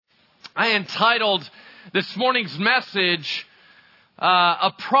I entitled this morning's message,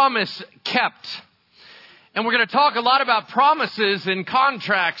 A Promise Kept. And we're going to talk a lot about promises and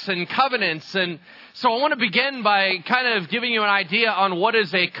contracts and covenants. And so I want to begin by kind of giving you an idea on what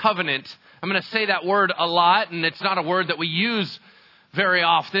is a covenant. I'm going to say that word a lot, and it's not a word that we use very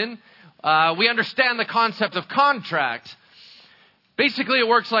often. We understand the concept of contract. Basically, it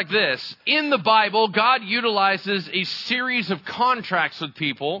works like this. In the Bible, God utilizes a series of contracts with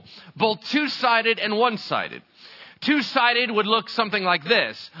people, both two-sided and one-sided. Two-sided would look something like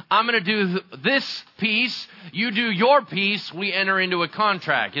this. I'm going to do this piece, you do your piece, we enter into a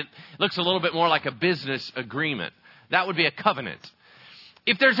contract. It looks a little bit more like a business agreement. That would be a covenant.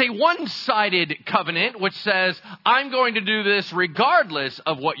 If there's a one-sided covenant, which says, I'm going to do this regardless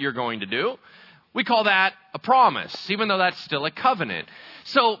of what you're going to do, we call that a promise, even though that's still a covenant.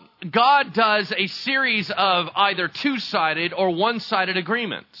 So God does a series of either two-sided or one-sided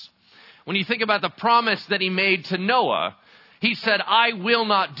agreements. When you think about the promise that he made to Noah, he said, I will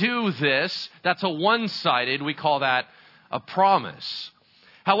not do this. That's a one-sided. We call that a promise.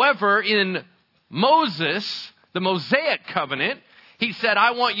 However, in Moses, the Mosaic covenant, he said,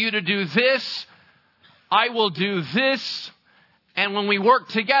 I want you to do this. I will do this. And when we work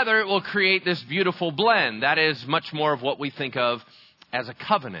together, it will create this beautiful blend. That is much more of what we think of as a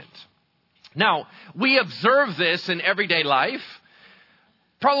covenant. Now, we observe this in everyday life,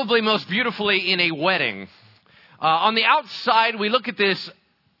 probably most beautifully in a wedding. On the outside, we look at this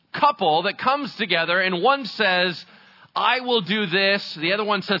couple that comes together, and one says, I will do this. The other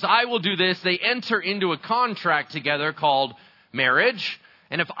one says, I will do this. They enter into a contract together called marriage.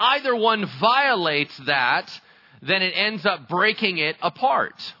 And if either one violates that, then it ends up breaking it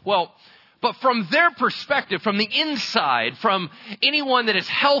apart. Well, but from their perspective, from the inside, from anyone that is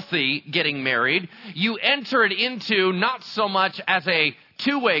healthy getting married, you enter it into not so much as a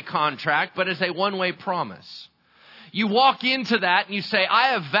two-way contract, but as a one-way promise. You walk into that and you say, I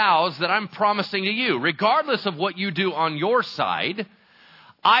have vows that I'm promising to you. Regardless of what you do on your side,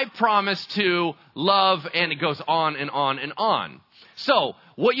 I promise to love, and it goes on and on and on. So,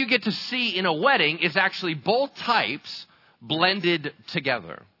 what you get to see in a wedding is actually both types blended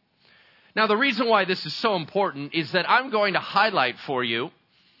together. Now, the reason why this is so important is that I'm going to highlight for you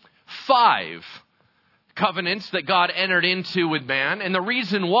 5 covenants that God entered into with man. And the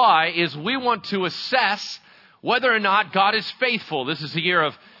reason why is we want to assess whether or not God is faithful. This is a year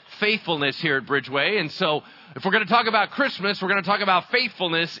of faithfulness here at Bridgeway. And so if we're going to talk about Christmas, we're going to talk about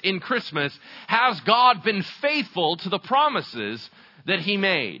faithfulness in Christmas. Has God been faithful to the promises that he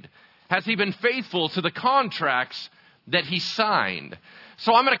made? Has he been faithful to the contracts that he signed?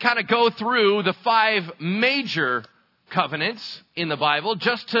 So I'm going to kind of go through the 5 major covenants in the Bible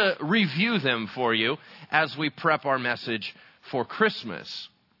just to review them for you as we prep our message for Christmas.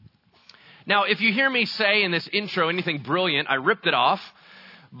 Now, if you hear me say in this intro anything brilliant, I ripped it off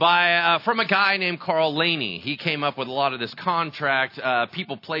from a guy named Carl Laney. He came up with a lot of this contract,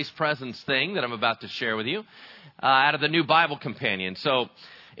 people, place, presence thing that I'm about to share with you out of the New Bible Companion. So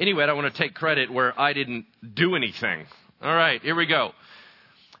anyway, I don't want to take credit where I didn't do anything. All right, here we go.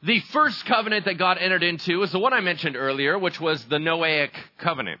 The first covenant that God entered into is the one I mentioned earlier, which was the Noahic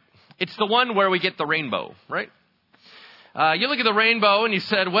covenant. It's the one where we get the rainbow, right? You look at the rainbow and you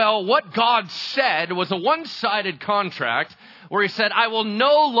said, well, what God said was a one-sided contract where he said, I will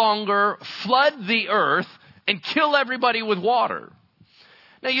no longer flood the earth and kill everybody with water.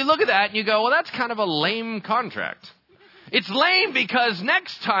 Now you look at that and you go, well, that's kind of a lame contract. It's lame because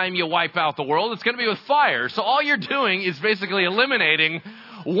next time you wipe out the world, it's going to be with fire. So all you're doing is basically eliminating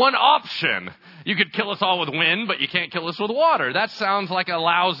one option. You could kill us all with wind, but you can't kill us with water. That sounds like a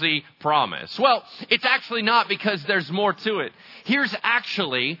lousy promise. Well, it's actually not, because there's more to it. Here's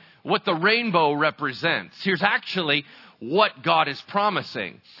actually what the rainbow represents. Here's actually what God is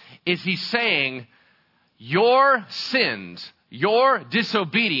promising. Is he's saying, your sins, your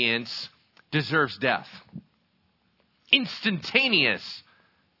disobedience deserves death. Instantaneous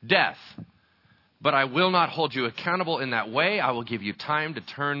death. But I will not hold you accountable in that way. I will give you time to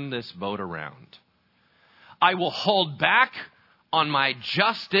turn this boat around. I will hold back on my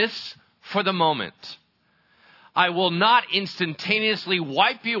justice for the moment. I will not instantaneously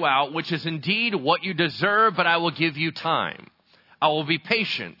wipe you out, which is indeed what you deserve, but I will give you time. I will be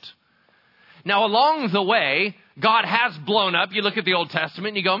patient. Now, along the way, God has blown up. You look at the Old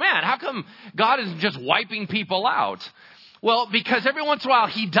Testament and you go, man, how come God isn't just wiping people out? Well, because every once in a while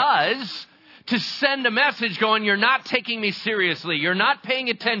he does, to send a message going, you're not taking me seriously. You're not paying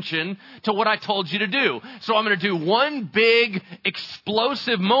attention to what I told you to do. So I'm going to do one big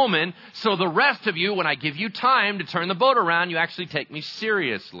explosive moment so the rest of you, when I give you time to turn the boat around, you actually take me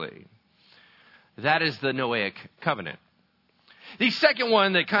seriously. That is the Noahic covenant. The second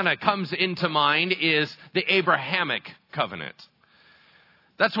one that kind of comes into mind is the Abrahamic covenant.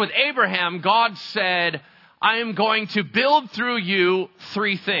 That's with Abraham. God said, I am going to build through you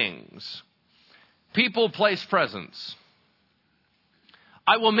three things. People, place, presence.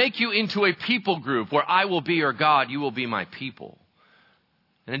 I will make you into a people group where I will be your God, you will be my people.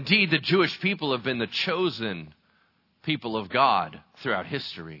 And indeed, the Jewish people have been the chosen people of God throughout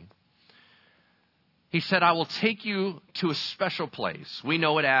history. He said, I will take you to a special place. We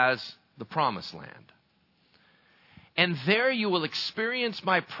know it as the Promised Land. And there you will experience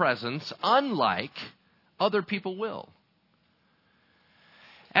my presence unlike other people will.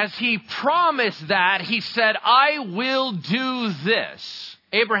 As he promised that, he said, I will do this.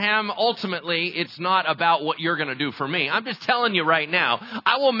 Abraham, ultimately, it's not about what you're going to do for me. I'm just telling you right now,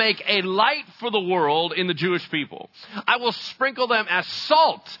 I will make a light for the world in the Jewish people. I will sprinkle them as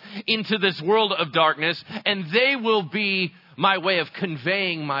salt into this world of darkness, and they will be my way of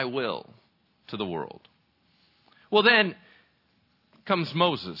conveying my will to the world. Well, then comes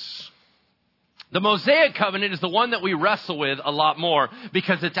Moses. The Mosaic covenant is the one that we wrestle with a lot more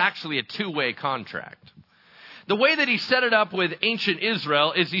because it's actually a two-way contract. The way that he set it up with ancient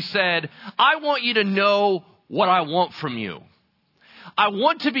Israel is he said, I want you to know what I want from you. I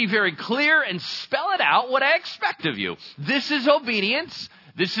want to be very clear and spell it out what I expect of you. This is obedience.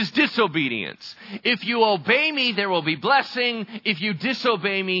 This is disobedience. If you obey me, there will be blessing. If you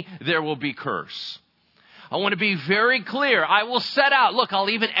disobey me, there will be curse. I want to be very clear. I will set out. Look, I'll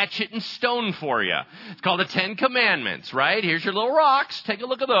even etch it in stone for you. It's called the 10 Commandments, right? Here's your little rocks. Take a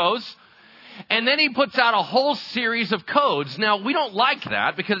look at those. And then he puts out a whole series of codes. Now, we don't like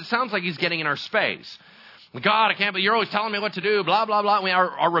that because it sounds like he's getting in our space. God, I can't believe you're always telling me what to do, blah, blah, blah.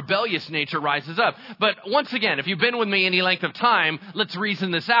 Our rebellious nature rises up. But once again, if you've been with me any length of time, let's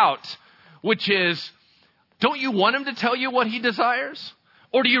reason this out, which is, don't you want him to tell you what he desires?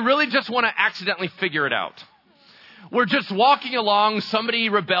 Or do you really just want to accidentally figure it out? We're just walking along, somebody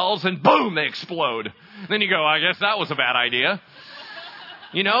rebels, and boom, they explode. Then you go, I guess that was a bad idea.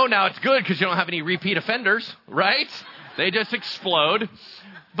 You know, now it's good because you don't have any repeat offenders, right? They just explode.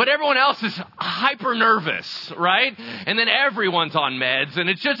 But everyone else is hyper nervous, right? And then everyone's on meds, and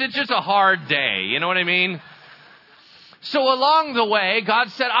it's just a hard day. You know what I mean? So along the way, God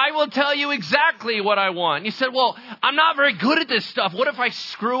said, I will tell you exactly what I want. And he said, well, I'm not very good at this stuff. What if I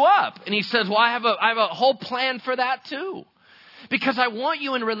screw up? And he says, well, I have a whole plan for that too. Because I want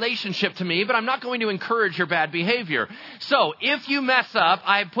you in relationship to me, but I'm not going to encourage your bad behavior. So if you mess up,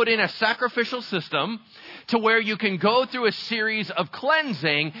 I put in a sacrificial system to where you can go through a series of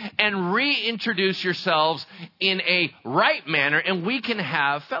cleansing and reintroduce yourselves in a right manner, and we can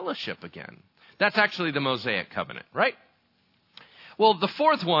have fellowship again. That's actually the Mosaic covenant, right? Well, the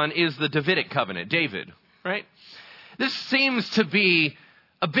fourth one is the Davidic covenant, David, right? This seems to be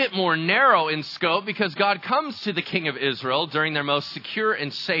a bit more narrow in scope because God comes to the king of Israel during their most secure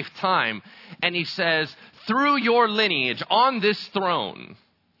and safe time. And he says, through your lineage on this throne,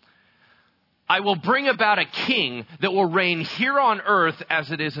 I will bring about a king that will reign here on earth as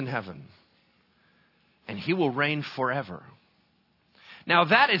it is in heaven. And he will reign forever. Now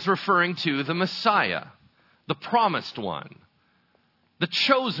that is referring to the Messiah, the promised one, the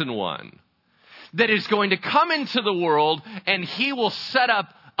chosen one, that is going to come into the world, and he will set up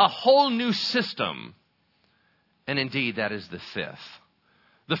a whole new system. And indeed, that is the fifth.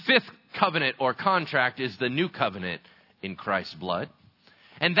 The fifth covenant or contract is the new covenant in Christ's blood.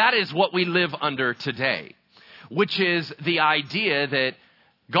 And that is what we live under today, which is the idea that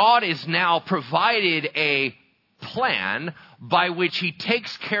God is now provided a plan by which he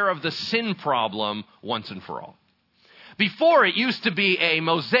takes care of the sin problem once and for all. Before, it used to be a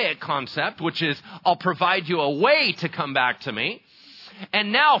Mosaic concept, which is, I'll provide you a way to come back to me.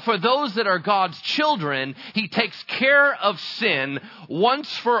 And now, for those that are God's children, he takes care of sin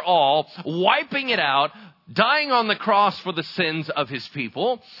once for all, wiping it out, dying on the cross for the sins of his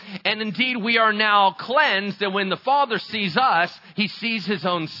people. And indeed, we are now cleansed. And when the Father sees us, he sees his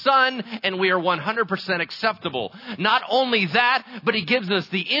own Son, and we are 100% acceptable. Not only that, but he gives us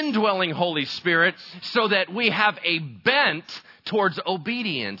the indwelling Holy Spirit so that we have a bent towards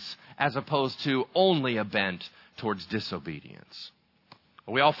obedience as opposed to only a bent towards disobedience.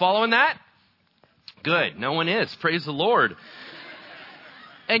 Are we all following that? Good. No one is. Praise the Lord.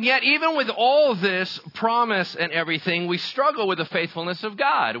 And yet, even with all this promise and everything, we struggle with the faithfulness of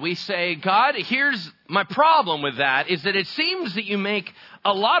God. We say, God, here's my problem with that, is that it seems that you make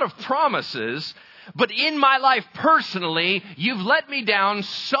a lot of promises, but in my life personally, you've let me down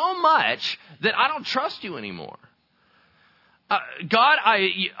so much that I don't trust you anymore. God,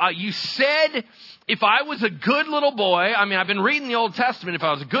 you said if I was a good little boy, I've been reading the Old Testament, if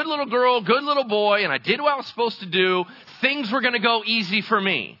I was a good little girl, good little boy, and I did what I was supposed to do, things were going to go easy for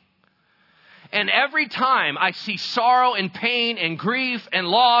me. And every time I see sorrow and pain and grief and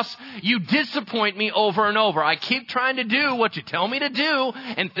loss, you disappoint me over and over. I keep trying to do what you tell me to do,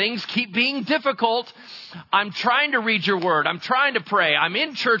 and things keep being difficult. I'm trying to read your word. I'm trying to pray. I'm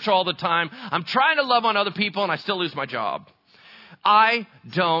in church all the time. I'm trying to love on other people, and I still lose my job. I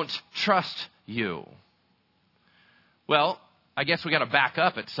don't trust you. Well, I guess we got to back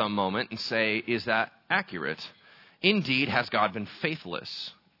up at some moment and say, is that accurate? Indeed, has God been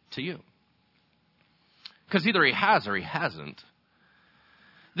faithless to you? Because either he has or he hasn't.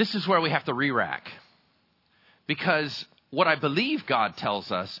 This is where we have to re-rack. Because what I believe God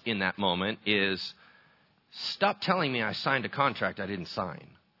tells us in that moment is, stop telling me I signed a contract I didn't sign.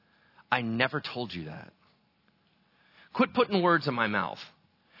 I never told you that. Quit putting words in my mouth.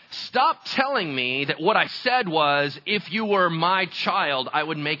 Stop telling me that what I said was, if you were my child, I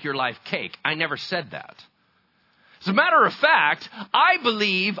would make your life cake. I never said that. As a matter of fact, I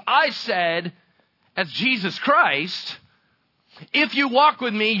believe I said, as Jesus Christ, if you walk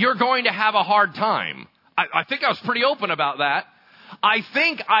with me, you're going to have a hard time. I think I was pretty open about that. I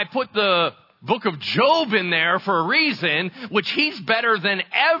think I put the book of Job in there for a reason, which he's better than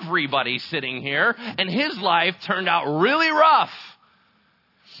everybody sitting here, and his life turned out really rough.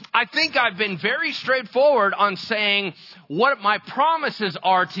 I think I've been very straightforward on saying what my promises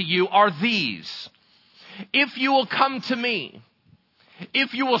are to you are these. If you will come to me,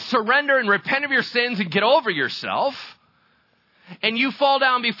 if you will surrender and repent of your sins and get over yourself, and you fall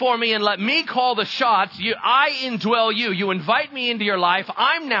down before me and let me call the shots, I indwell you. You invite me into your life.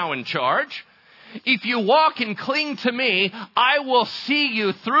 I'm now in charge. If you walk and cling to me, I will see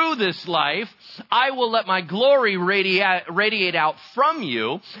you through this life. I will let my glory radiate out from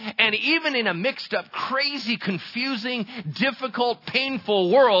you. And even in a mixed up, crazy, confusing, difficult,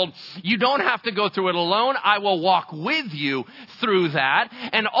 painful world, you don't have to go through it alone. I will walk with you through that.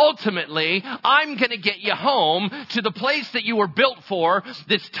 And ultimately, I'm going to get you home to the place that you were built for,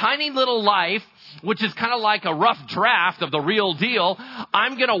 this tiny little life, which is kind of like a rough draft of the real deal.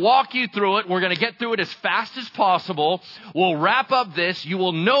 I'm going to walk you through it. We're going to get through it as fast as possible. We'll wrap up this. You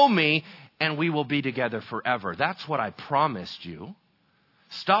will know me, and we will be together forever. That's what I promised you.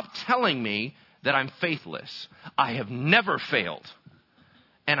 Stop telling me that I'm faithless. I have never failed,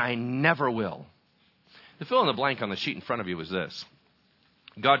 and I never will. The fill in the blank on the sheet in front of you is this.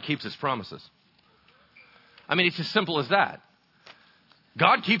 God keeps his promises. It's as simple as that.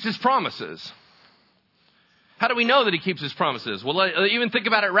 God keeps his promises. How do we know that he keeps his promises? Well, even think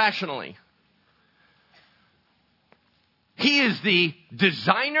about it rationally. He is the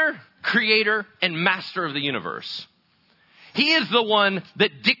designer, creator, and master of the universe. He is the one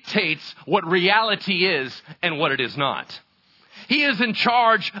that dictates what reality is and what it is not. He is in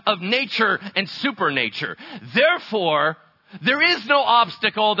charge of nature and supernature. Therefore, there is no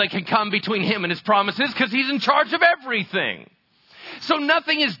obstacle that can come between him and his promises because he's in charge of everything. So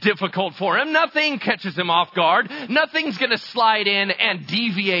nothing is difficult for him. Nothing catches him off guard. Nothing's going to slide in and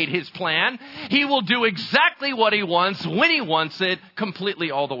deviate his plan. He will do exactly what he wants, when he wants it, completely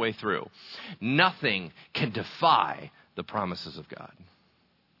all the way through. Nothing can defy the promises of God.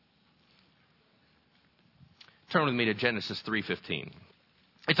 Turn with me to Genesis 3:15.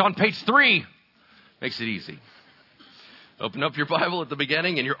 It's on page 3. Makes it easy. Open up your Bible at the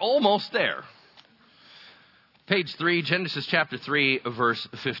beginning and you're almost there. Page 3, Genesis chapter 3, verse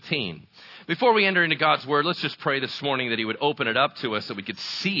 15. Before we enter into God's word, let's just pray this morning that he would open it up to us so we could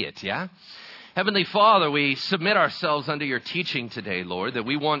see it, yeah? Heavenly Father, we submit ourselves under your teaching today, Lord, that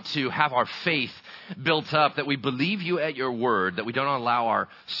we want to have our faith built up, that we believe you at your word, that we don't allow our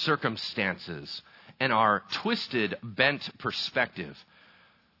circumstances and our twisted, bent perspective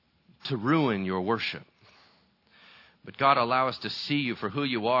to ruin your worship. But God, allow us to see you for who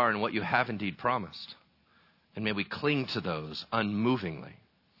you are and what you have indeed promised. And may we cling to those unmovingly.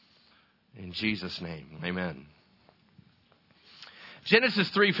 In Jesus' name, amen. Genesis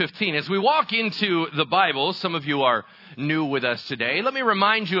 3:15. As we walk into the Bible, some of you are new with us today. Let me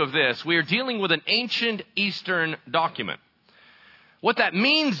remind you of this. We are dealing with an ancient Eastern document. What that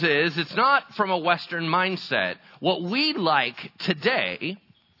means is it's not from a Western mindset. What we like today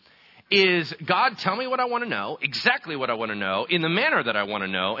is, God, tell me what I want to know, exactly what I want to know, in the manner that I want to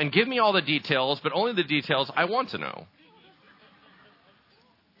know, and give me all the details, but only the details I want to know.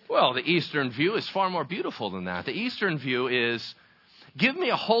 Well, the Eastern view is far more beautiful than that. The Eastern view is, give me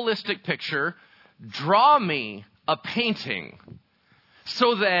a holistic picture, draw me a painting,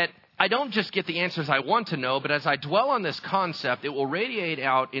 so that I don't just get the answers I want to know, but as I dwell on this concept, it will radiate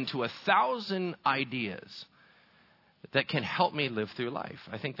out into 1,000 ideas that can help me live through life.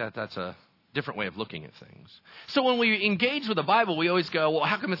 I think that's a different way of looking at things. So when we engage with the Bible, we always go, well,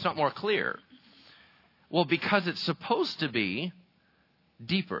 how come it's not more clear? Well, because it's supposed to be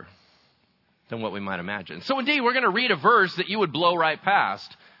deeper than what we might imagine. So indeed, we're going to read a verse that you would blow right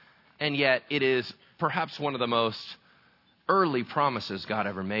past, and yet it is perhaps one of the most early promises God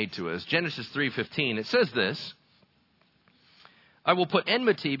ever made to us. Genesis 3:15, it says this, I will put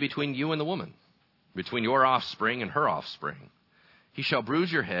enmity between you and the woman, between your offspring and her offspring. He shall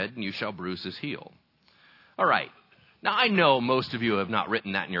bruise your head, and you shall bruise his heel. All right. Now, I know most of you have not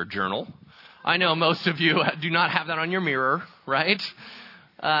written that in your journal. I know most of you do not have that on your mirror, right?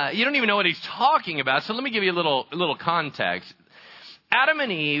 You don't even know what he's talking about. So let me give you a little context. Adam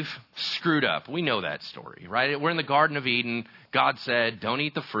and Eve screwed up. We know that story, right? We're in the Garden of Eden. God said, don't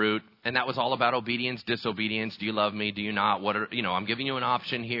eat the fruit. And that was all about obedience, disobedience. Do you love me? Do you not? I'm giving you an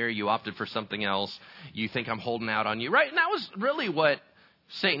option here. You opted for something else. You think I'm holding out on you, right? And that was really what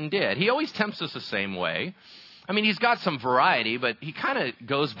Satan did. He always tempts us the same way. I mean, he's got some variety, but he kind of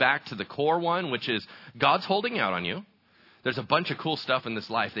goes back to the core one, which is God's holding out on you. There's a bunch of cool stuff in this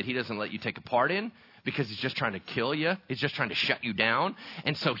life that he doesn't let you take a part in because he's just trying to kill you. He's just trying to shut you down.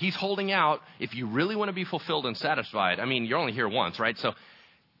 And so he's holding out. If you really want to be fulfilled and satisfied, I mean, you're only here once, right? So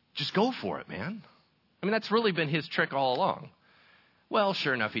just go for it, man. I mean, that's really been his trick all along. Well,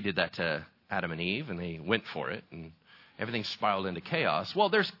 sure enough, he did that to Adam and Eve, and they went for it, and everything spiraled into chaos. Well,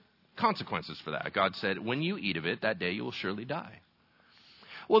 there's consequences for that. God said, when you eat of it, that day you will surely die.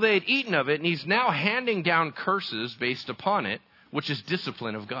 Well, they had eaten of it, and he's now handing down curses based upon it, which is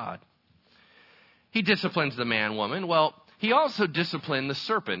discipline of God. He disciplines the man, woman. Well, he also disciplined the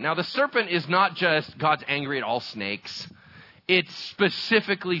serpent. Now, the serpent is not just God's angry at all snakes. It's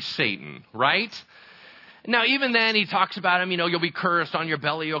specifically Satan, right? Now, even then, he talks about him, you'll be cursed, on your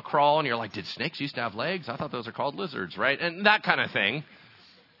belly you'll crawl. And you're like, did snakes used to have legs? I thought those are called lizards, right? And that kind of thing.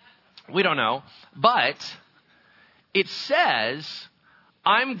 We don't know. But it says,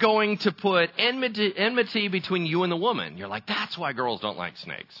 I'm going to put enmity between you and the woman. You're like, that's why girls don't like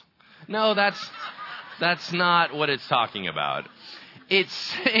snakes. No, that's not what it's talking about. It's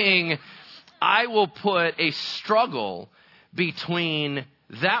saying, I will put a struggle between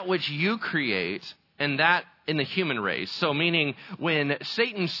that which you create and that in the human race. So meaning when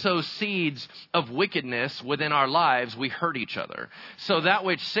Satan sows seeds of wickedness within our lives, we hurt each other. So that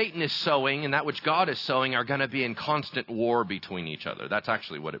which Satan is sowing and that which God is sowing are going to be in constant war between each other. That's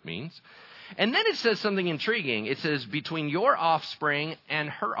actually what it means. And then it says something intriguing. It says between your offspring and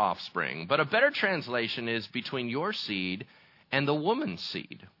her offspring. But a better translation is between your seed and the woman's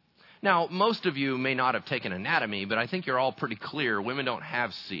seed. Now, most of you may not have taken anatomy, but I think you're all pretty clear. Women don't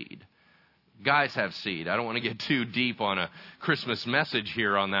have seed. Guys have seed. I don't want to get too deep on a Christmas message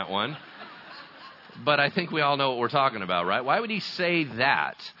here on that one. But I think we all know what we're talking about, right? Why would he say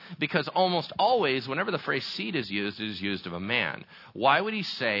that? Because almost always, whenever the phrase seed is used, it is used of a man. Why would he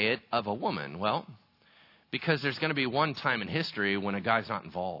say it of a woman? Well, because there's going to be one time in history when a guy's not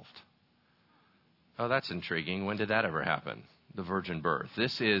involved. Oh, that's intriguing. When did that ever happen? The virgin birth.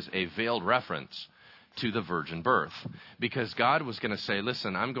 This is a veiled reference to the virgin birth. Because God was going to say,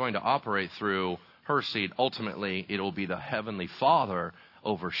 listen, I'm going to operate through her seed. Ultimately, it'll be the heavenly Father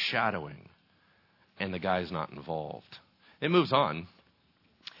overshadowing. And the guy's not involved. It moves on.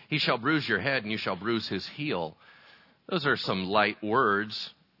 He shall bruise your head and you shall bruise his heel. Those are some light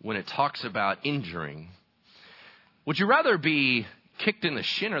words when it talks about injuring. Would you rather be kicked in the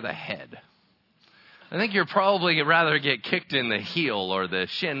shin or the head? I think you'd probably rather get kicked in the heel or the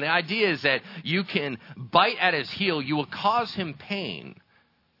shin. The idea is that you can bite at his heel. You will cause him pain,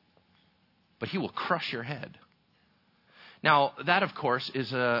 but he will crush your head. Now, that, of course,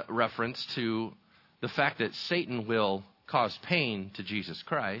 is a reference to the fact that Satan will cause pain to Jesus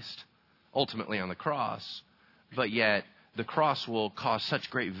Christ, ultimately on the cross, but yet the cross will cause such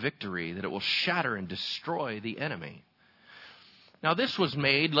great victory that it will shatter and destroy the enemy. Now, this was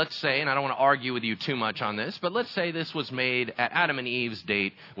made, let's say, and I don't want to argue with you too much on this, but let's say this was made at Adam and Eve's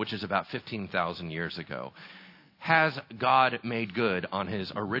date, which is about 15,000 years ago. Has God made good on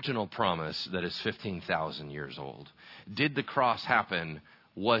his original promise that is 15,000 years old? Did the cross happen?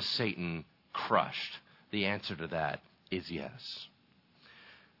 Was Satan crushed? The answer to that is yes.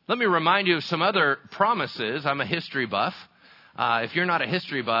 Let me remind you of some other promises. I'm a history buff. If you're not a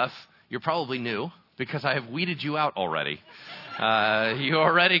history buff, you're probably new because I have weeded you out already. You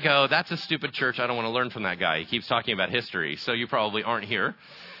already go, that's a stupid church. I don't want to learn from that guy. He keeps talking about history. So you probably aren't here.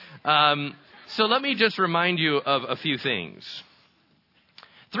 So let me just remind you of a few things.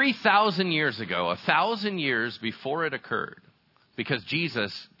 3,000 years ago, 1,000 years before it occurred, because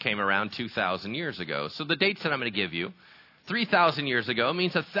Jesus came around 2,000 years ago. So the dates that I'm going to give you, 3,000 years ago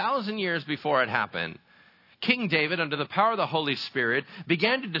means 1,000 years before it happened. King David, under the power of the Holy Spirit,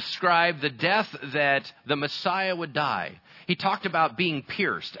 began to describe the death that the Messiah would die. He talked about being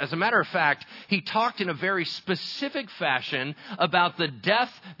pierced. As a matter of fact, he talked in a very specific fashion about the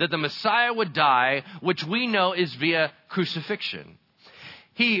death that the Messiah would die, which we know is via crucifixion.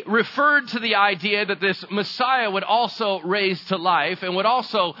 He referred to the idea that this Messiah would also raise to life and would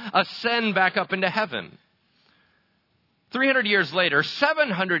also ascend back up into heaven. 300 years later,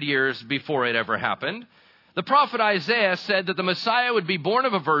 700 years before it ever happened, the prophet Isaiah said that the Messiah would be born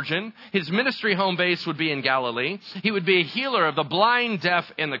of a virgin. His ministry home base would be in Galilee. He would be a healer of the blind,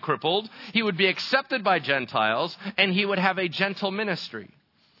 deaf, and the crippled. He would be accepted by Gentiles, and he would have a gentle ministry.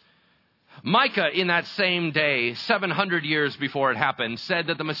 Micah, in that same day, 700 years before it happened, said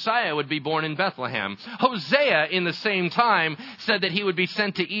that the Messiah would be born in Bethlehem. Hosea, in the same time, said that he would be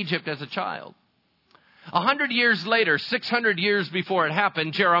sent to Egypt as a child. 100 years later, 600 years before it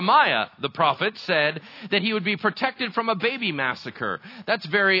happened, Jeremiah, the prophet, said that he would be protected from a baby massacre. That's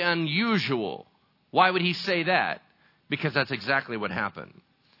very unusual. Why would he say that? Because that's exactly what happened.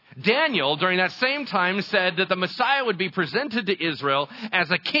 Daniel, during that same time, said that the Messiah would be presented to Israel as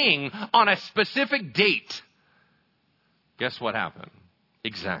a king on a specific date. Guess what happened?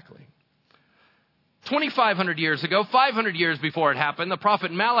 Exactly. 2,500 years ago, 500 years before it happened, the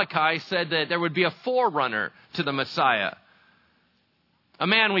prophet Malachi said that there would be a forerunner to the Messiah. A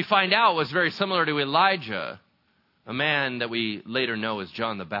man we find out was very similar to Elijah, a man that we later know as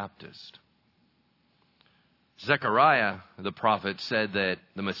John the Baptist. Zechariah, the prophet, said that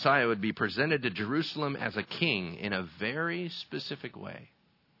the Messiah would be presented to Jerusalem as a king in a very specific way.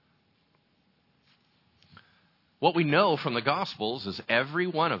 What we know from the Gospels is every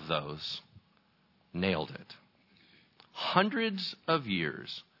one of those nailed it. Hundreds of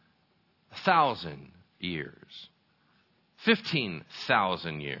years, 1,000 years,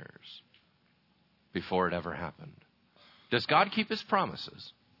 15,000 years before it ever happened. Does God keep his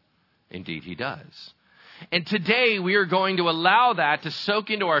promises? Indeed, he does. And today we are going to allow that to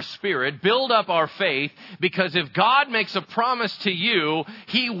soak into our spirit, build up our faith, because if God makes a promise to you,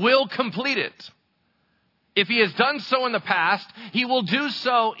 he will complete it. If he has done so in the past, he will do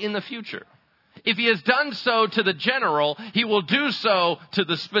so in the future. If he has done so to the general, he will do so to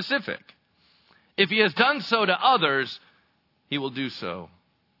the specific. If he has done so to others, he will do so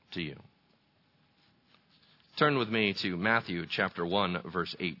to you. Turn with me to Matthew chapter 1,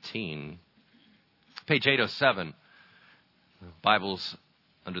 verse 18. Page 807. Bibles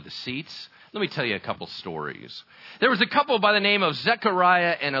under the seats. Let me tell you a couple stories. There was a couple by the name of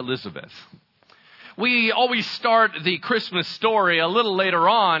Zechariah and Elizabeth. We always start the Christmas story a little later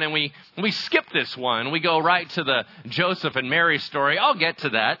on, and we skip this one. We go right to the Joseph and Mary story. I'll get to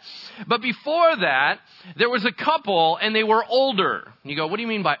that. But before that, there was a couple, and they were older. You go, what do you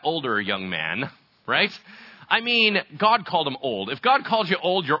mean by older, young man? Right? I mean, God called them old. If God calls you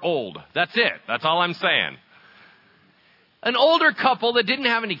old, you're old. That's it. That's all I'm saying. An older couple that didn't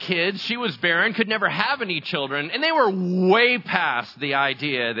have any kids, she was barren, could never have any children, and they were way past the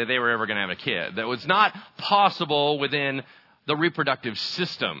idea that they were ever going to have a kid. That was not possible within the reproductive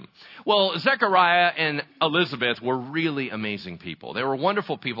system. Well, Zechariah and Elizabeth were really amazing people. They were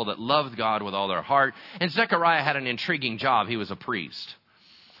wonderful people that loved God with all their heart, and Zechariah had an intriguing job. He was a priest.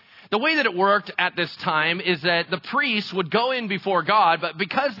 The way that it worked at this time is that the priests would go in before God, but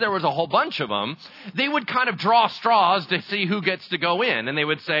because there was a whole bunch of them, they would kind of draw straws to see who gets to go in. And they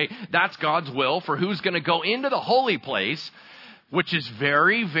would say, that's God's will for who's going to go into the holy place, which is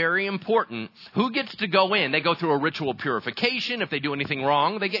very, very important. Who gets to go in? They go through a ritual purification. If they do anything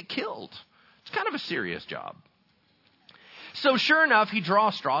wrong, they get killed. It's kind of a serious job. So sure enough, he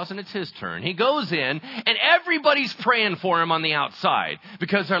draws straws and it's his turn. He goes in and everybody's praying for him on the outside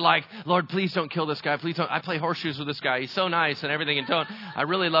because they're like, Lord, please don't kill this guy. Please don't. I play horseshoes with this guy. He's so nice and everything. And I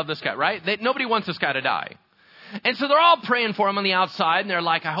really love this guy, right? Nobody wants this guy to die. And so they're all praying for him on the outside and they're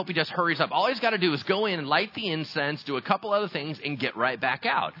like, I hope he just hurries up. All he's got to do is go in and light the incense, do a couple other things and get right back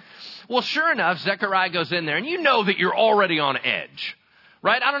out. Well, sure enough, Zechariah goes in there and you know that you're already on edge.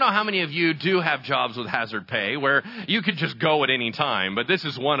 Right? I don't know how many of you do have jobs with hazard pay where you could just go at any time, but this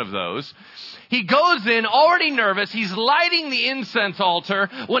is one of those. He goes in already nervous. He's lighting the incense altar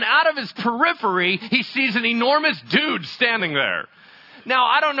when out of his periphery, he sees an enormous dude standing there. Now,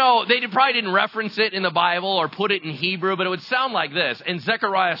 I don't know. They probably didn't reference it in the Bible or put it in Hebrew, but it would sound like this. And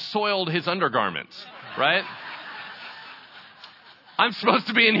Zechariah soiled his undergarments, right? I'm supposed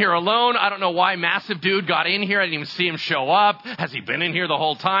to be in here alone. I don't know why massive dude got in here. I didn't even see him show up. Has he been in here the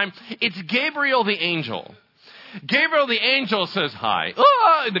whole time? It's Gabriel the angel. Gabriel the angel says, hi.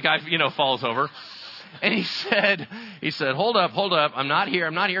 And the guy, falls over. And he said, hold up. I'm not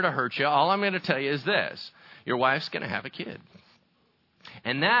here to hurt you. All I'm going to tell you is this. Your wife's going to have a kid.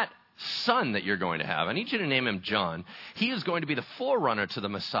 And that son that you're going to have, I need you to name him John. He is going to be the forerunner to the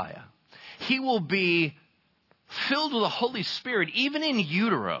Messiah. He will be filled with the Holy Spirit, even in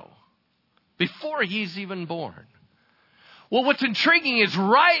utero, before he's even born. Well, what's intriguing is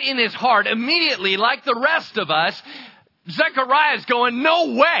right in his heart, immediately, like the rest of us, Zechariah's going,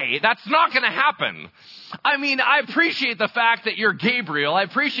 no way, that's not going to happen. I mean, I appreciate the fact that you're Gabriel. I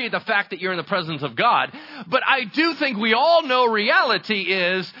appreciate the fact that you're in the presence of God. But I do think we all know reality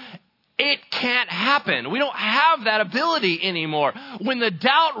is it can't happen. We don't have that ability anymore. When the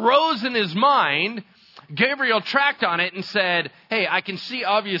doubt rose in his mind, Gabriel tracked on it and said, hey, I can see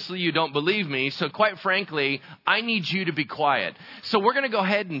obviously you don't believe me. So quite frankly, I need you to be quiet. So we're going to go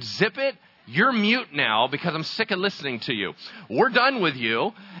ahead and zip it. You're mute now because I'm sick of listening to you. We're done with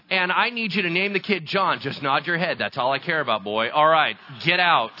you. And I need you to name the kid John. Just nod your head. That's all I care about, boy. All right, get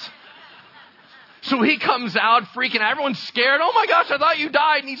out. So he comes out freaking out. Everyone's scared. Oh my gosh, I thought you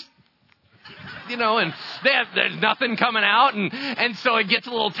died. And he's, and there's nothing coming out. And so he gets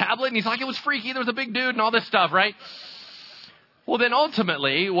a little tablet and he's like, it was freaky. There was a big dude and all this stuff, right? Well, then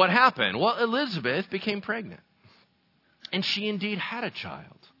ultimately what happened? Well, Elizabeth became pregnant. And she indeed had a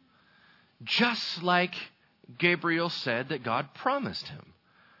child. Just like Gabriel said that God promised him.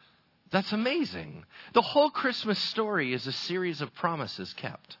 That's amazing. The whole Christmas story is a series of promises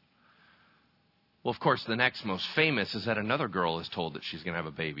kept. Well, of course, the next most famous is that another girl is told that she's going to have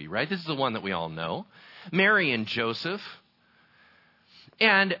a baby, right? This is the one that we all know. Mary and Joseph.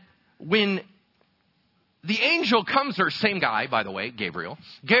 And when the angel comes, or same guy, by the way, Gabriel.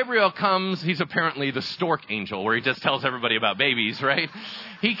 Gabriel comes, he's apparently the stork angel, where he just tells everybody about babies, right?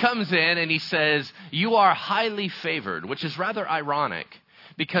 He comes in and he says, you are highly favored, which is rather ironic,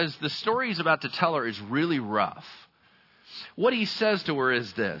 because the story he's about to tell her is really rough. What he says to her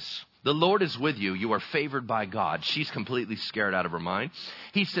is this: the Lord is with you. You are favored by God. She's completely scared out of her mind.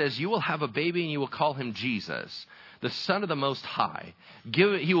 He says, you will have a baby and you will call him Jesus, the Son of the Most High.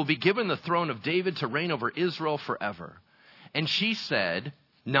 He will be given the throne of David to reign over Israel forever. And she said,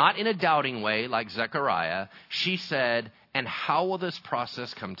 not in a doubting way like Zechariah, she said, and how will this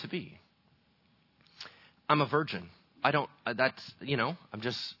process come to be? I'm a virgin. I'm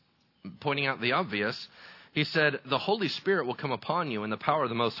just pointing out the obvious. He said, the Holy Spirit will come upon you and the power of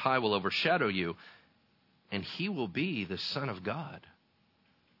the Most High will overshadow you. And he will be the Son of God.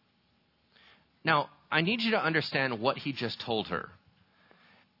 Now, I need you to understand what he just told her.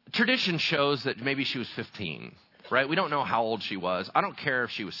 Tradition shows that maybe she was 15, right? We don't know how old she was. I don't care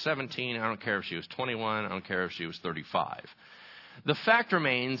if she was 17. I don't care if she was 21. I don't care if she was 35. The fact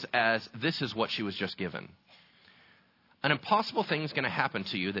remains as this is what she was just given. An impossible thing is going to happen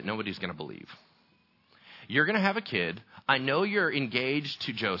to you that nobody's going to believe. You're going to have a kid. I know you're engaged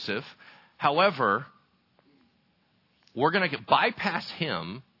to Joseph. However, we're going to bypass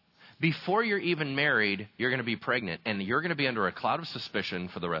him. Before you're even married, you're going to be pregnant, and you're going to be under a cloud of suspicion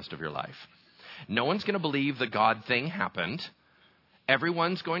for the rest of your life. No one's going to believe the God thing happened.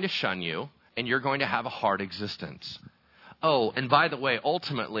 Everyone's going to shun you, and you're going to have a hard existence. Oh, and by the way,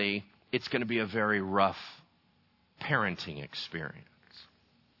 ultimately, it's going to be a very rough parenting experience.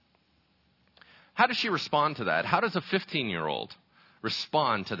 How does she respond to that? How does a 15-year-old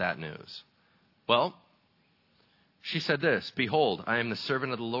respond to that news? Well, she said this: behold, I am the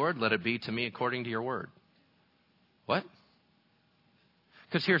servant of the Lord. Let it be to me according to your word. What?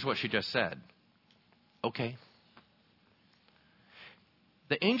 Because here's what she just said. Okay.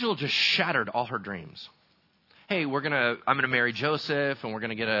 The angel just shattered all her dreams. Hey, I'm going to marry Joseph, and we're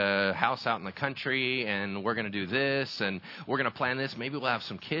going to get a house out in the country, and we're going to do this, and we're going to plan this. Maybe we'll have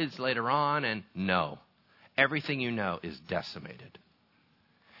some kids later on. And no, everything you know is decimated.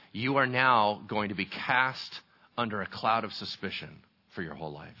 You are now going to be cast under a cloud of suspicion for your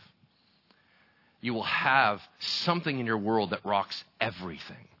whole life. You will have something in your world that rocks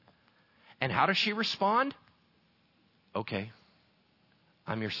everything. And how does she respond? Okay,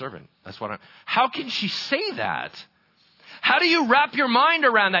 I'm your servant. How can she say that? How do you wrap your mind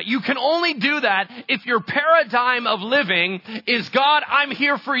around that? You can only do that if your paradigm of living is, God, I'm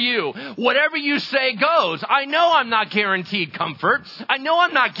here for you. Whatever you say goes. I know I'm not guaranteed comfort. I know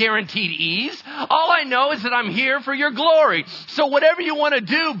I'm not guaranteed ease. All I know is that I'm here for your glory. So whatever you want to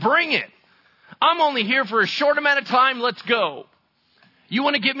do, bring it. I'm only here for a short amount of time. Let's go. You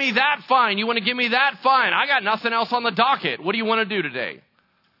want to give me that? Fine. You want to give me that? Fine. I got nothing else on the docket. What do you want to do today?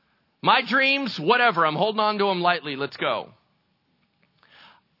 My dreams, whatever. I'm holding on to them lightly. Let's go.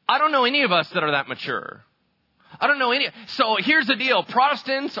 I don't know any of us that are that mature. I don't know any. So here's the deal.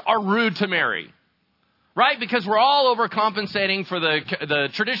 Protestants are rude to marry. Right? Because we're all overcompensating for the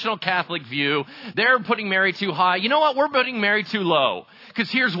traditional Catholic view. They're putting Mary too high. You know what? We're putting Mary too low.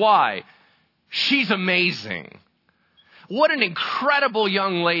 Because here's why. She's amazing. What an incredible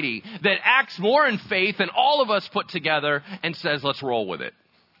young lady that acts more in faith than all of us put together and says, let's roll with it.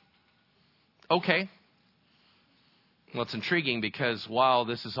 Okay. Well, it's intriguing because while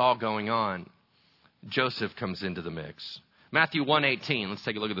this is all going on, Joseph comes into the mix. Matthew 1:18. Let's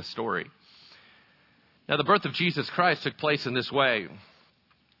take a look at the story. Now, the birth of Jesus Christ took place in this way.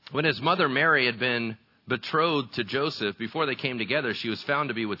 When his mother Mary had been betrothed to Joseph, before they came together, she was found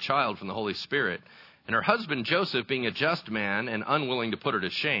to be with child from the Holy Spirit. And her husband Joseph, being a just man and unwilling to put her to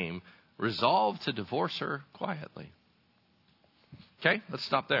shame, resolved to divorce her quietly. Okay, let's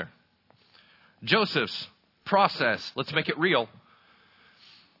stop there. Joseph's process. Let's make it real.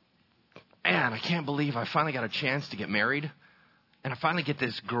 Man, I can't believe I finally got a chance to get married. And I finally get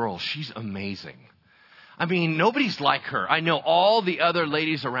this girl. She's amazing. I mean, nobody's like her. I know all the other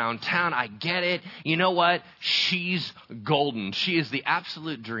ladies around town. I get it. You know what? She's golden. She is the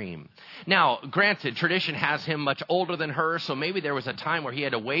absolute dream. Now, granted, tradition has him much older than her, so maybe there was a time where he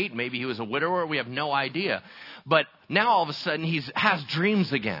had to wait. Maybe he was a widower. We have no idea. But now all of a sudden he has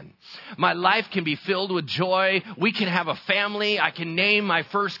dreams again. My life can be filled with joy. We can have a family. I can name my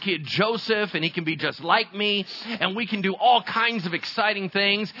first kid Joseph, and he can be just like me. And we can do all kinds of exciting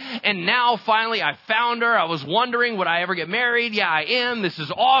things. And now finally I found her. I was wondering, would I ever get married? Yeah, I am. This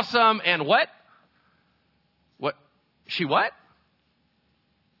is awesome. And what? What? She what?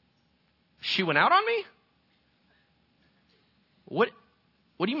 She went out on me? What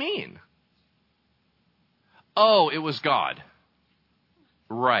do you mean? Oh, it was God.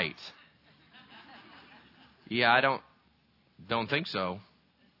 Right. Yeah, I don't think so.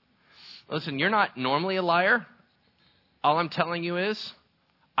 Listen, you're not normally a liar. All I'm telling you is,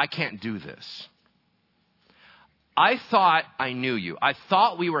 I can't do this. I thought I knew you. I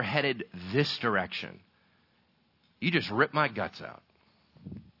thought we were headed this direction. You just ripped my guts out.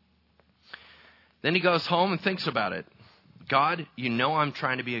 Then he goes home and thinks about it. God, you know I'm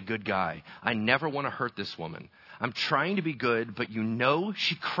trying to be a good guy. I never want to hurt this woman. I'm trying to be good, but you know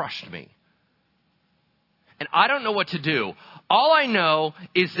she crushed me. And I don't know what to do. All I know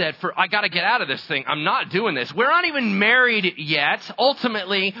is that I got to get out of this thing. I'm not doing this. We're not even married yet.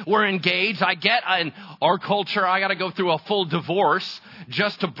 Ultimately, we're engaged. I get in our culture, I got to go through a full divorce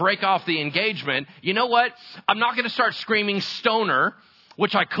just to break off the engagement. You know what? I'm not going to start screaming stoner,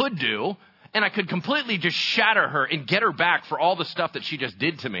 which I could do. And I could completely just shatter her and get her back for all the stuff that she just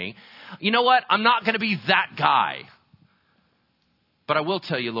did to me. You know what? I'm not going to be that guy. But I will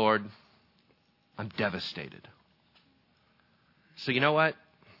tell you, Lord, I'm devastated. So you know what?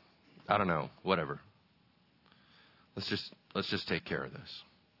 I don't know. Whatever. Let's just take care of this.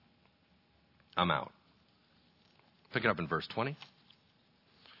 I'm out. Pick it up in verse 20.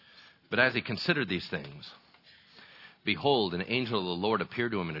 But as he considered these things, behold, an angel of the Lord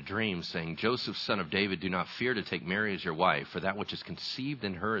appeared to him in a dream, saying, Joseph, son of David, do not fear to take Mary as your wife, for that which is conceived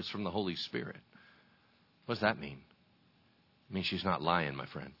in her is from the Holy Spirit. What does that mean? It means she's not lying, my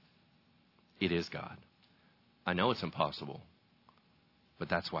friend. It is God. I know it's impossible, but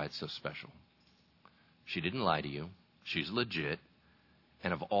that's why it's so special. She didn't lie to you. She's legit.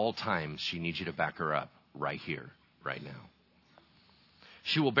 And of all times, she needs you to back her up right here, right now.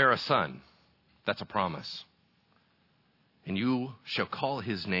 She will bear a son. That's a promise. And you shall call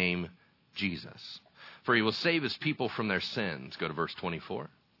his name Jesus, for he will save his people from their sins. Go to verse 24.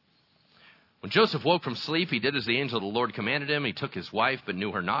 When Joseph woke from sleep, he did as the angel of the Lord commanded him. He took his wife, but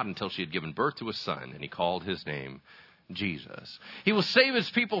knew her not until she had given birth to a son, and he called his name Jesus. He will save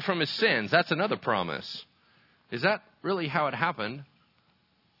his people from his sins. That's another promise. Is that really how it happened?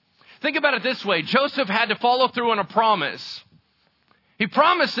 Think about it this way. Joseph had to follow through on a promise. He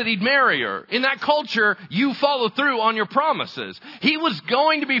promised that he'd marry her. In that culture, you follow through on your promises. He was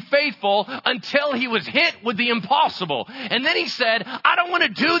going to be faithful until he was hit with the impossible. And then he said, I don't want to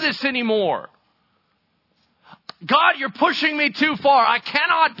do this anymore. God, you're pushing me too far. I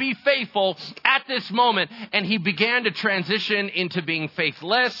cannot be faithful at this moment. And he began to transition into being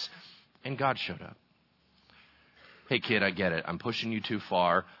faithless. And God showed up. Hey, kid, I get it. I'm pushing you too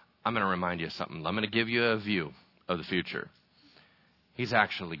far. I'm going to remind you of something. I'm going to give you a view of the future. He's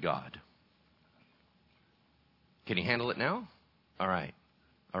actually God. Can you handle it now? All right.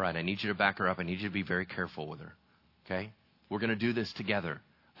 I need you to back her up. I need you to be very careful with her. Okay? We're going to do this together.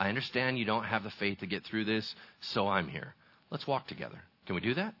 I understand you don't have the faith to get through this, so I'm here. Let's walk together. Can we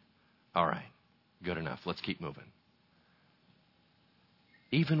do that? All right. Good enough. Let's keep moving.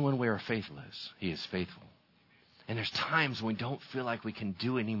 Even when we are faithless, he is faithful. And there's times when we don't feel like we can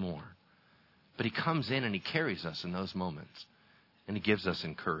do anymore. But he comes in and he carries us in those moments. And he gives us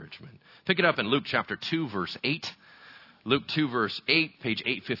encouragement. Pick it up in Luke chapter 2, verse 8. Luke 2, verse 8, page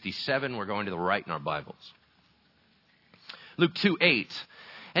 857. We're going to the right in our Bibles. Luke 2, 8.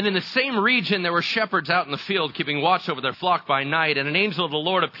 And in the same region there were shepherds out in the field keeping watch over their flock by night. And an angel of the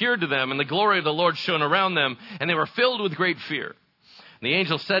Lord appeared to them, and the glory of the Lord shone around them, and they were filled with great fear. And the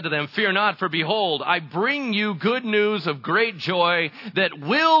angel said to them, "Fear not, for behold, I bring you good news of great joy that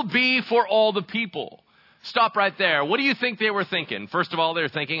will be for all the people." Stop right there. What do you think they were thinking? First of all, they were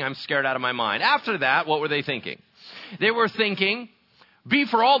thinking, I'm scared out of my mind. After that, what were they thinking? They were thinking, be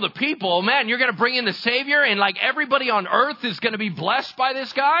for all the people. Man, you're going to bring in the Savior and like everybody on earth is going to be blessed by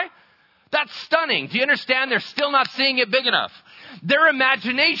this guy? That's stunning. Do you understand? They're still not seeing it big enough. Their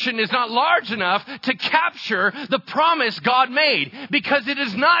imagination is not large enough to capture the promise God made, because it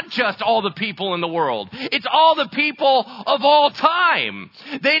is not just all the people in the world. It's all the people of all time.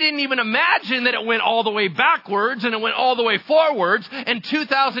 They didn't even imagine that it went all the way backwards and it went all the way forwards. And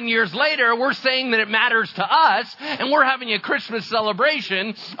 2,000 years later, we're saying that it matters to us, and we're having a Christmas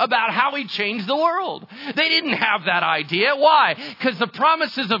celebration about how he changed the world. They didn't have that idea. Why? Because the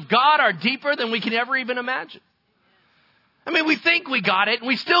promises of God are deeper than we can ever even imagine. I mean, we think we got it, and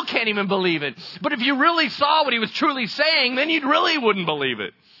we still can't even believe it. But if you really saw what he was truly saying, then you really wouldn't believe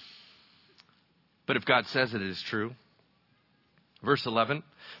it. But if God says it is true. Verse 11,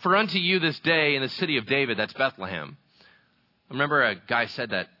 "For unto you this day in the city of David," that's Bethlehem. I remember a guy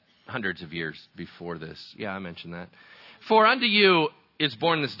said that hundreds of years before this. Yeah, I mentioned that. "For unto you is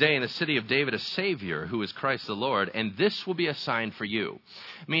born this day in the city of David a Savior, who is Christ the Lord, and this will be a sign for you."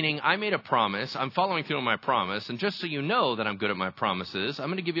 Meaning, I made a promise, I'm following through on my promise, and just so you know that I'm good at my promises, I'm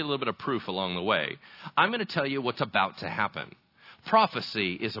going to give you a little bit of proof along the way. I'm going to tell you what's about to happen.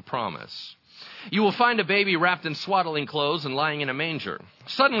 Prophecy is a promise. "You will find a baby wrapped in swaddling clothes and lying in a manger.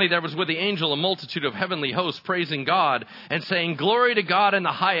 Suddenly there was with the angel a multitude of heavenly hosts praising God and saying, 'Glory to God in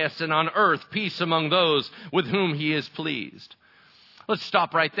the highest, and on earth peace among those with whom he is pleased.'" Let's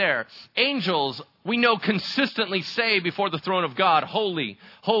stop right there. Angels, we know, consistently say before the throne of God, "Holy,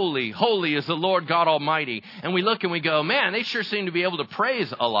 holy, holy is the Lord God Almighty." And we look and we go, man, they sure seem to be able to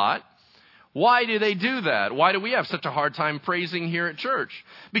praise a lot. Why do they do that? Why do we have such a hard time praising here at church?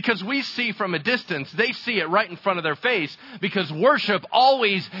 Because we see from a distance, they see it right in front of their face, because worship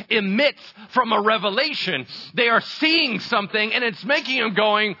always emits from a revelation. They are seeing something and it's making them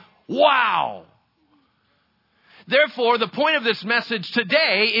going, wow. Therefore, the point of this message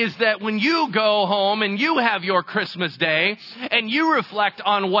today is that when you go home and you have your Christmas day and you reflect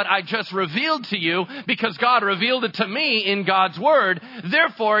on what I just revealed to you, because God revealed it to me in God's Word,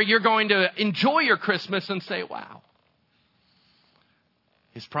 therefore you're going to enjoy your Christmas and say, wow,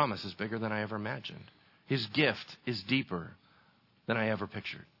 His promise is bigger than I ever imagined. His gift is deeper than I ever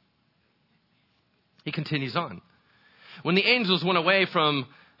pictured. He continues on. "When the angels went away from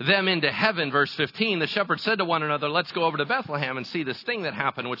them into heaven," verse 15, "the shepherds said to one another, 'Let's go over to Bethlehem and see this thing that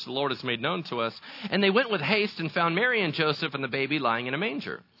happened, which the Lord has made known to us.' And they went with haste and found Mary and Joseph and the baby lying in a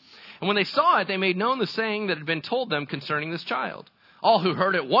manger. And when they saw it, they made known the saying that had been told them concerning this child. All who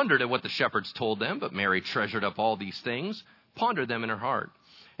heard it wondered at what the shepherds told them, but Mary treasured up all these things, pondered them in her heart.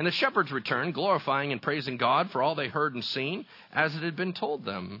 And the shepherds returned, glorifying and praising God for all they heard and seen, as it had been told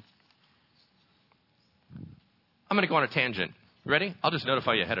them." I'm going to go on a tangent. Ready? I'll just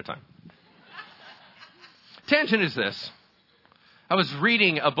notify you ahead of time. Tangent is this. I was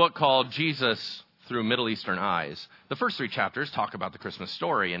reading a book called Jesus Through Middle Eastern Eyes. The first 3 chapters talk about the Christmas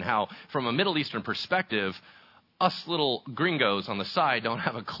story and how, from a Middle Eastern perspective, us little gringos on the side don't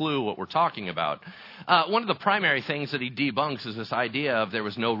have a clue what we're talking about. One of the primary things that he debunks is this idea of there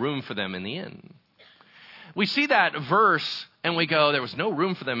was no room for them in the inn. We see that verse and we go, there was no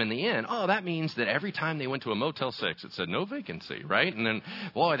room for them in the inn. Oh, that means that every time they went to a Motel 6, it said no vacancy, right? And then,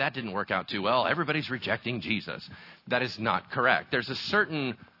 boy, that didn't work out too well. Everybody's rejecting Jesus. That is not correct. There's a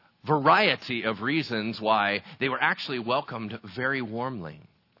certain variety of reasons why they were actually welcomed very warmly.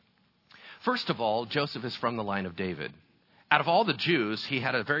 First of all, Joseph is from the line of David. Out of all the Jews, he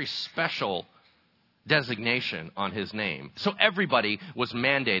had a very special designation on his name. So everybody was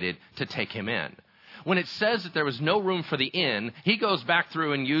mandated to take him in. When it says that there was no room for the inn, he goes back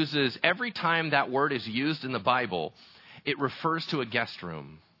through and uses, every time that word is used in the Bible, it refers to a guest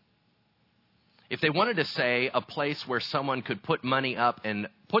room. If they wanted to say a place where someone could put money up and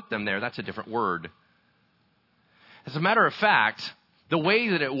put them there, that's a different word. As a matter of fact, the way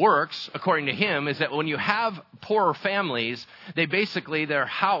that it works, according to him, is that when you have poorer families, their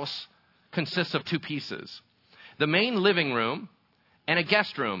house consists of two pieces. The main living room and a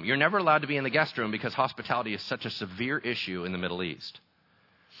guest room. You're never allowed to be in the guest room because hospitality is such a severe issue in the Middle East.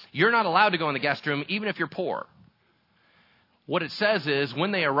 You're not allowed to go in the guest room even if you're poor. What it says is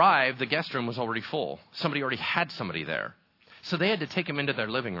when they arrived, the guest room was already full. Somebody already had somebody there. So they had to take him into their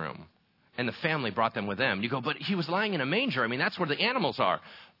living room. And the family brought them with them. You go, but he was lying in a manger. I mean, that's where the animals are.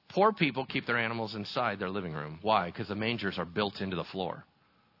 Poor people keep their animals inside their living room. Why? Because the mangers are built into the floor.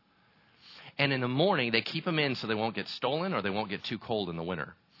 And in the morning, they keep them in so they won't get stolen or they won't get too cold in the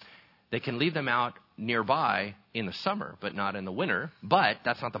winter. They can leave them out nearby in the summer, but not in the winter. But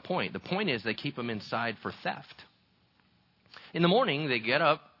that's not the point. The point is they keep them inside for theft. In the morning, they get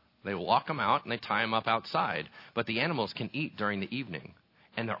up, they walk them out, and they tie them up outside. But the animals can eat during the evening.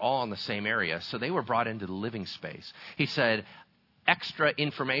 And they're all in the same area. So they were brought into the living space. He said, extra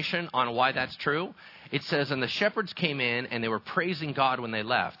information on why that's true. It says, and the shepherds came in and they were praising God when they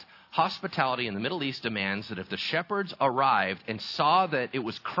left. Hospitality in the Middle East demands that if the shepherds arrived and saw that it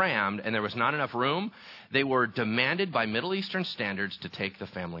was crammed and there was not enough room, they were demanded by Middle Eastern standards to take the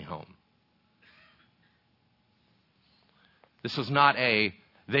family home. This was not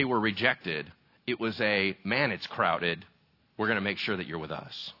they were rejected. It was man, it's crowded. We're going to make sure that you're with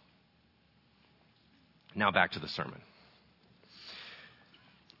us. Now back to the sermon.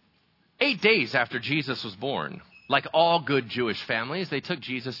 8 days after Jesus was born, like all good Jewish families, they took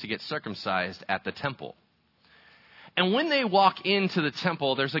Jesus to get circumcised at the temple. And when they walk into the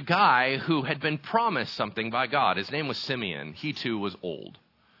temple, there's a guy who had been promised something by God. His name was Simeon. He too was old.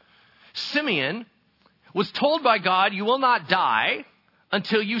 Simeon was told by God, you will not die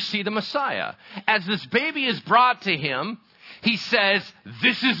until you see the Messiah. As this baby is brought to him, he says,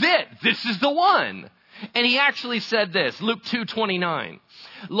 this is it. This is the one. And he actually said this, Luke 2:29.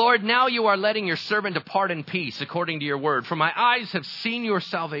 Lord, now you are letting your servant depart in peace according to your word. For my eyes have seen your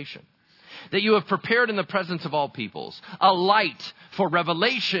salvation, that you have prepared in the presence of all peoples, a light for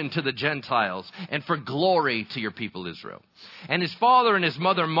revelation to the Gentiles and for glory to your people Israel. And his father and his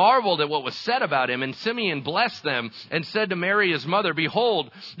mother marveled at what was said about him. And Simeon blessed them and said to Mary his mother, behold,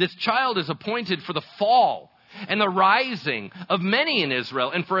 this child is appointed for the fall and the rising of many in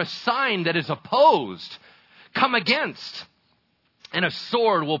Israel, and for a sign that is opposed, come against. And a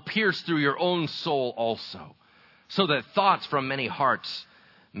sword will pierce through your own soul also, so that thoughts from many hearts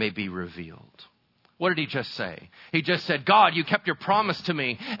may be revealed. What did he just say? He just said, God, you kept your promise to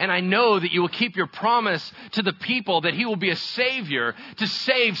me, and I know that you will keep your promise to the people, that he will be a savior to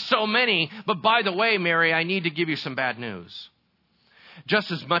save so many. But by the way, Mary, I need to give you some bad news.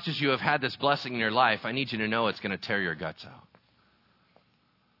 Just as much as you have had this blessing in your life, I need you to know it's going to tear your guts out.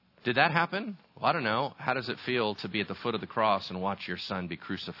 Did that happen? Well, I don't know. How does it feel to be at the foot of the cross and watch your son be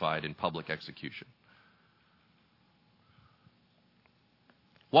crucified in public execution?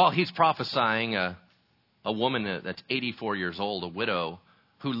 While he's prophesying, a woman that's 84 years old, a widow,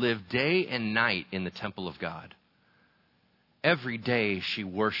 who lived day and night in the temple of God. Every day she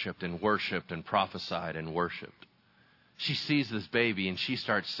worshiped and worshiped and prophesied and worshiped. She sees this baby and she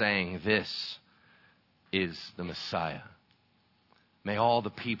starts saying, this is the Messiah. May all the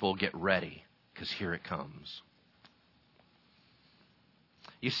people get ready, because here it comes.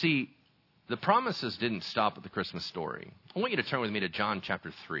 You see, the promises didn't stop at the Christmas story. I want you to turn with me to John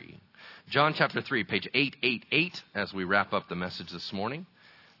chapter 3. John chapter 3, page 888, as we wrap up the message this morning.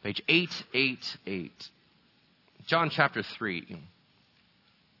 Page 888. John chapter 3.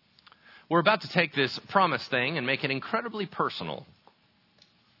 We're about to take this promise thing and make it incredibly personal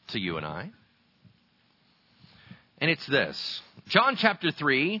to you and I. And it's this. John chapter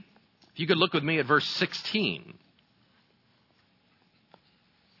 3, if you could look with me at verse 16.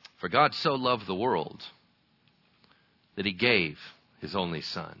 For God so loved the world that he gave his only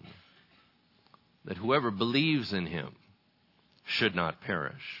Son, that whoever believes in him should not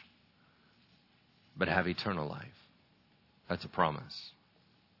perish, but have eternal life. That's a promise.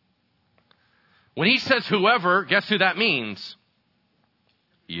 When he says whoever, guess who that means?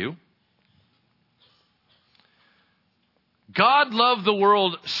 You. God loved the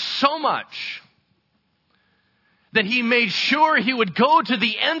world so much that he made sure he would go to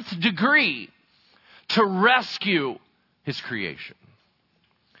the nth degree to rescue his creation.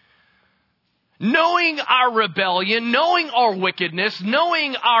 Knowing our rebellion, knowing our wickedness,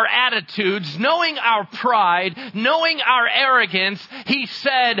 knowing our attitudes, knowing our pride, knowing our arrogance, he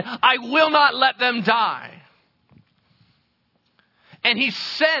said, I will not let them die. And he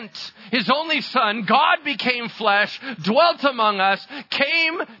sent his only son. God became flesh, dwelt among us,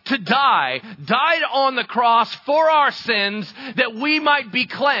 came to die, died on the cross for our sins that we might be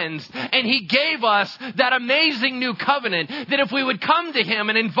cleansed. And he gave us that amazing new covenant that if we would come to him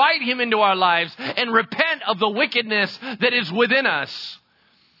and invite him into our lives and repent of the wickedness that is within us,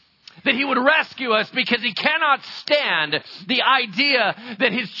 that he would rescue us, because he cannot stand the idea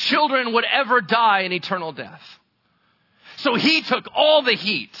that his children would ever die an eternal death. So he took all the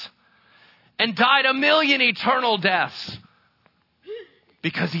heat and died 1,000,000 eternal deaths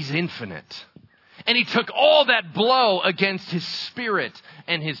because he's infinite. And he took all that blow against his spirit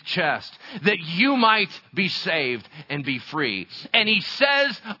and his chest that you might be saved and be free. And he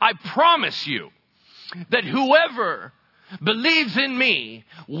says, I promise you that whoever believes in me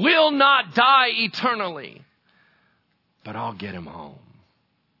will not die eternally, but I'll get him home.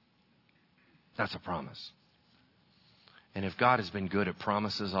 That's a promise. And if God has been good at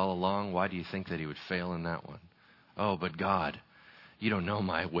promises all along, why do you think that he would fail in that one? Oh, but God, you don't know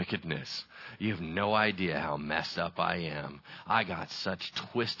my wickedness. You have no idea how messed up I am. I got such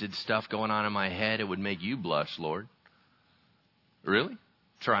twisted stuff going on in my head, it would make you blush, Lord. Really?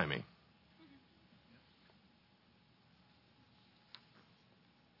 Try me.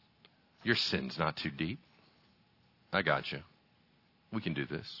 Your sin's not too deep. I got you. We can do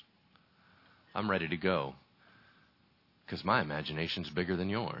this. I'm ready to go. Because my imagination's bigger than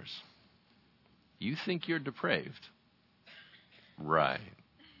yours. You think you're depraved. Right.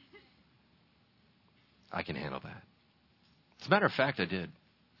 I can handle that. As a matter of fact, I did.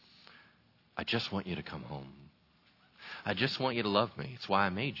 I just want you to come home. I just want you to love me. It's why I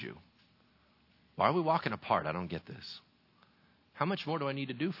made you. Why are we walking apart? I don't get this. How much more do I need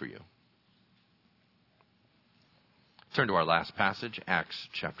to do for you? Turn to our last passage, Acts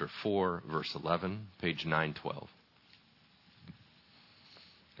chapter 4, verse 11, page 912.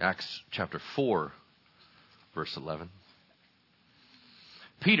 Acts chapter 4, verse 11.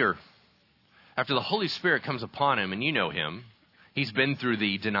 Peter, after the Holy Spirit comes upon him, and you know him, he's been through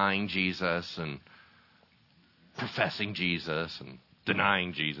the denying Jesus and professing Jesus and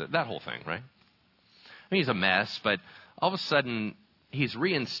denying Jesus, that whole thing, right? I mean, he's a mess, but all of a sudden he's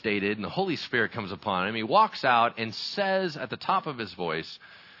reinstated and the Holy Spirit comes upon him. He walks out and says at the top of his voice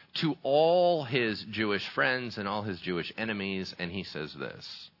to all his Jewish friends and all his Jewish enemies, and he says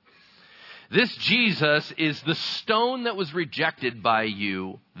this: this Jesus is the stone that was rejected by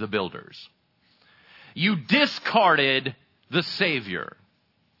you, the builders. You discarded the Savior.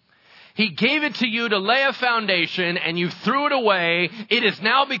 He gave it to you to lay a foundation, and you threw it away. It has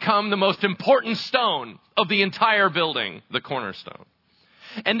now become the most important stone of the entire building, the cornerstone.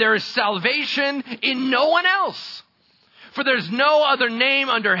 And there is salvation in no one else. For there's no other name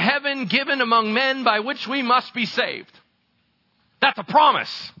under heaven given among men by which we must be saved. That's a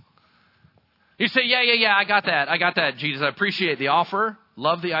promise. You say, yeah, I got that, Jesus. I appreciate the offer.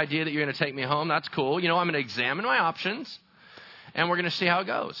 Love the idea that you're going to take me home. That's cool. You know, I'm going to examine my options, and we're going to see how it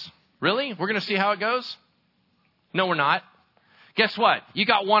goes. Really? We're going to see how it goes? No, we're not. Guess what? You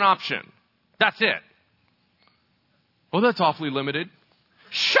got one option. That's it. Well, that's awfully limited.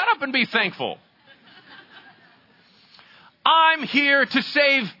 Shut up and be thankful. I'm here to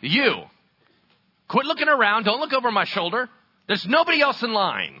save you. Quit looking around. Don't look over my shoulder. There's nobody else in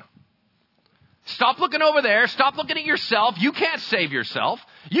line. Stop looking over there. Stop looking at yourself. You can't save yourself.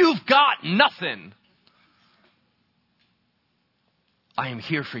 You've got nothing. I am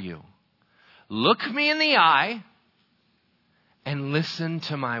here for you. Look me in the eye and listen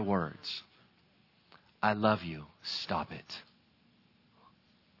to my words. I love you. Stop it.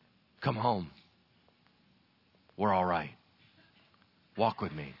 Come home. We're all right. Walk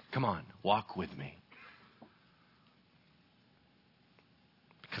with me. Come on, walk with me.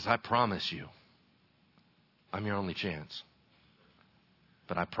 Because I promise you, I'm your only chance.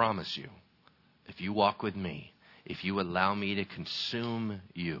 But I promise you, if you walk with me, if you allow me to consume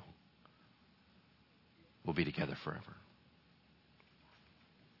you, we'll be together forever.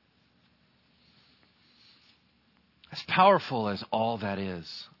 As powerful as all that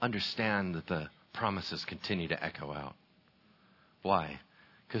is, understand that the promises continue to echo out. Why?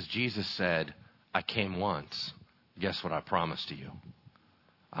 Because Jesus said, I came once. Guess what I promised to you?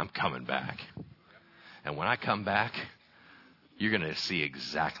 I'm coming back. And when I come back, you're going to see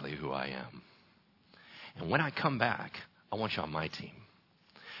exactly who I am. And when I come back, I want you on my team.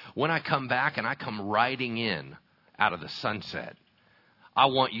 When I come back and I come riding in out of the sunset, I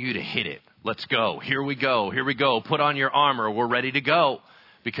want you to hit it. Let's go. Here we go. Here we go. Put on your armor. We're ready to go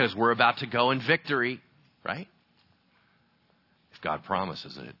because we're about to go in victory, right? If God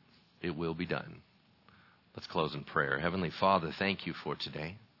promises it, it will be done. Let's close in prayer. Heavenly Father, thank you for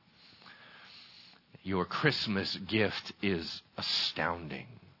today. Your Christmas gift is astounding.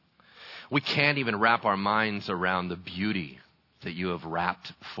 We can't even wrap our minds around the beauty that you have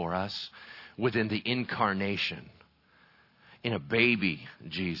wrapped for us within the incarnation. In a baby,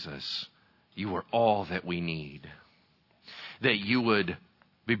 Jesus, you were all that we need. That you would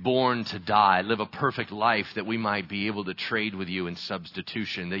be born to die, live a perfect life that we might be able to trade with you in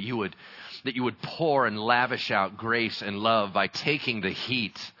substitution. That you would pour and lavish out grace and love by taking the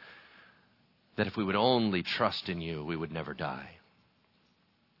heat. That if we would only trust in you, we would never die.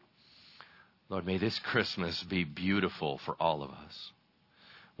 Lord, may this Christmas be beautiful for all of us.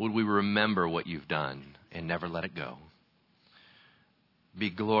 Would we remember what you've done and never let it go? Be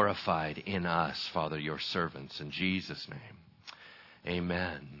glorified in us, Father, your servants. In Jesus' name,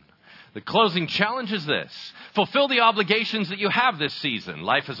 amen. The closing challenge is this. Fulfill the obligations that you have this season.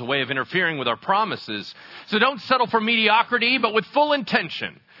 Life is a way of interfering with our promises. So don't settle for mediocrity, but with full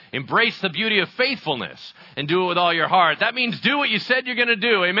intention. Embrace the beauty of faithfulness and do it with all your heart. That means do what you said you're going to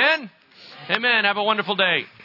do. Amen? Amen. Have a wonderful day.